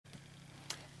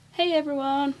Hey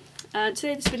everyone!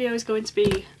 Today this video is going to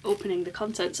be opening the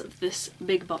contents of this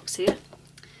big box here.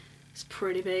 It's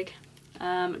pretty big.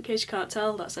 In case you can't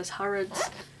tell, that says Harrods.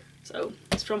 So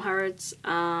it's from Harrods,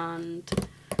 and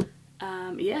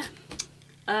yeah.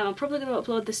 I'm probably going to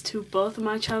upload this to both of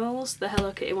my channels, the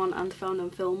Hello Kitty one and the Found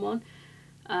and Film one,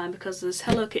 because there's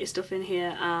Hello Kitty stuff in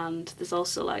here and there's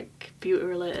also like beauty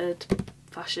related,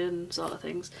 fashion sort of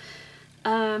things.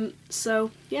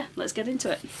 So yeah, let's get into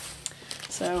it.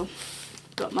 So,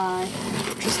 got my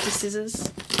trusty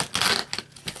scissors.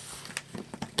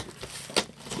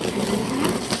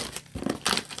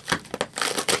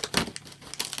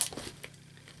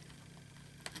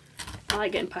 I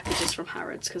like getting packages from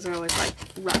Harrods because they're always like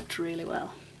wrapped really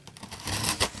well.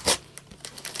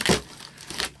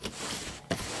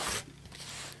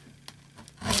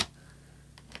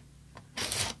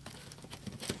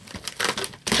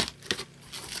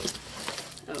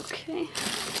 Okay.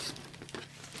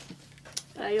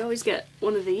 You always get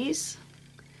one of these.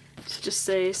 It just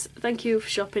says, "Thank you for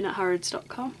shopping at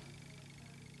harrods.com."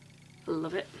 I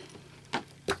love it.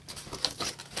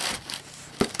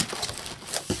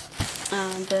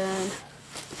 And then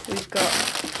we've got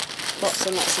lots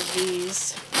and lots of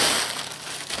these.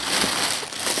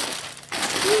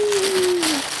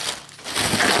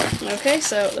 Woo! Okay,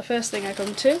 so the first thing I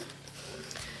come to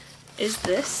is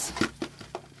this,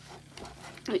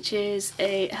 which is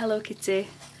a Hello Kitty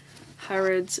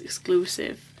Harrods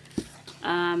exclusive.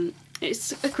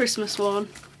 It's a Christmas one,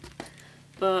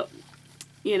 but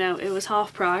you know, it was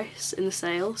half price in the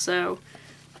sale, so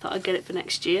I thought I'd get it for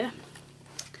next year.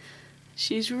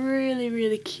 She's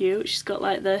really cute. She's got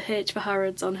like the H for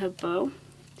Harrods on her bow.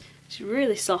 She's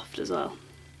really soft as well.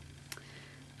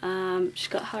 She's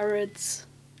got Harrods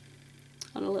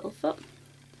on her little foot,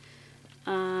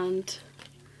 and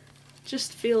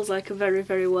just feels like a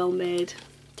very well made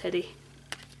teddy.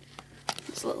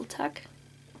 This little tag.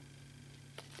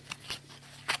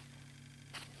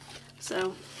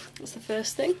 So that's the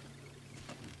first thing.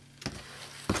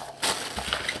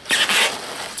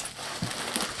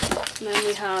 And then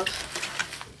we have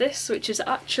this, which is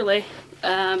actually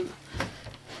a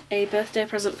birthday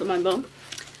present for my mum.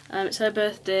 It's her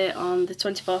birthday on the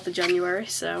 24th of January,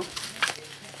 so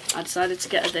I decided to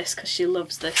get her this because she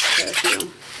loves this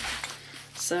perfume.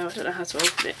 So I don't know how to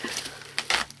open it.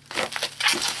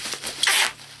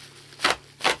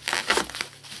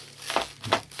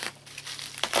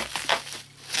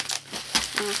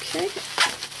 Okay.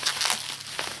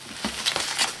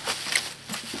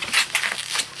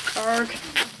 Arg.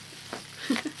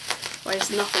 Why is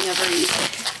nothing ever easy?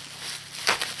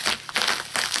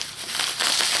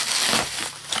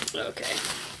 Okay.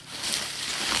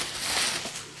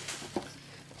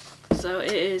 So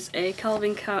it is a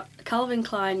Calvin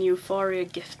Klein Euphoria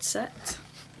gift set.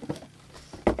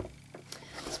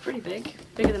 It's pretty big.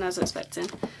 Bigger than I was expecting.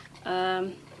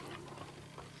 And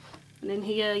in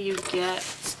here you get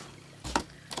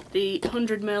the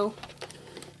 100ml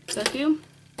perfume,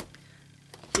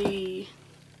 the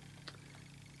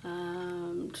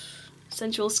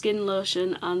sensual skin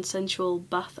lotion and sensual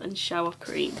bath and shower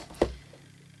cream.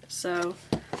 So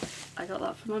I got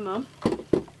that for my mum.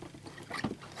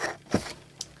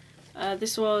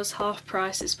 This was half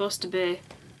price. It's supposed to be, I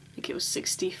think it was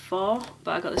 64,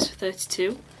 but I got this for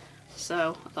 32,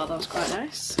 so I thought that was quite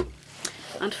nice.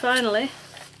 And finally,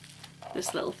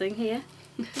 this little thing here.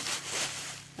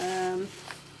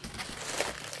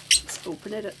 Let's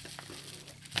open it up.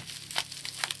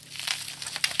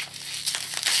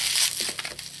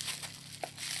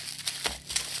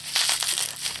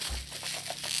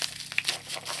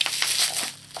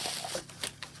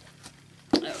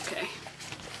 Okay,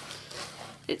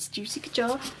 it's Juicy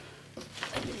Couture.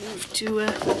 Let me move to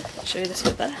show you this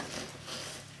bit better.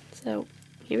 So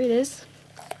here it is.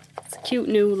 It's a cute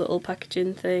new little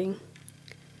packaging thing.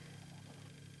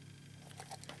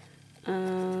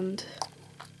 And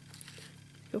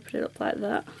open it up like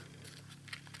that,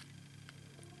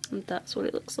 and that's what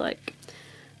it looks like.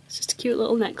 It's just a cute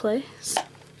little necklace,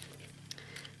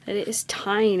 and it is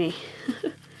tiny.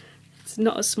 It's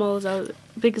not as small as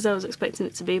big as I was expecting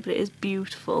it to be, but it is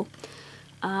beautiful.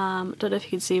 Don't know if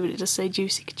you can see, but it does say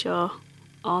Juicy Couture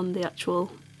on the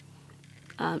actual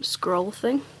scroll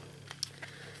thing.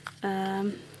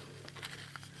 Try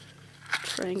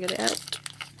and get it out.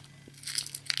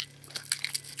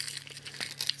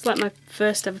 It's like my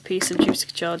first ever piece of Juicy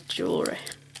Couture jewellery.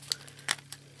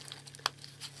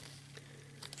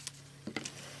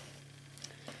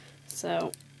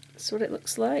 So that's what it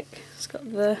looks like. It's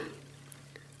got the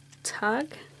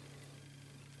tag.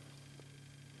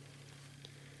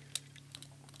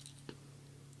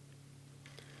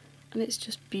 and it's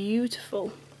just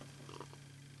beautiful.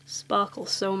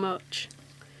 Sparkles so much.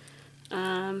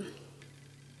 It's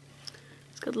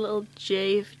got a little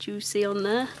J of Juicy on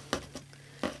there,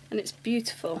 and it's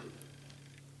beautiful.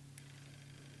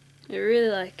 I really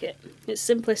like it. It's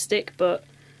simplistic, but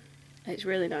it's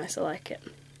really nice. I like it.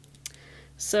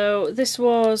 So this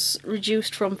was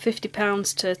reduced from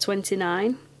 £50 to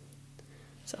 £29,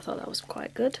 so I thought that was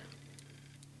quite good.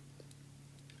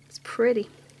 It's pretty.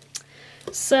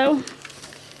 So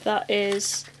that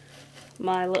is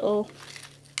my little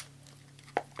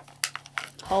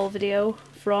haul video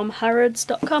from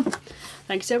Harrods.com.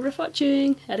 Thanks everyone for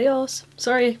watching. Adios.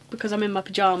 Sorry because I'm in my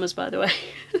pyjamas, by the way.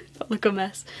 I look a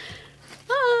mess.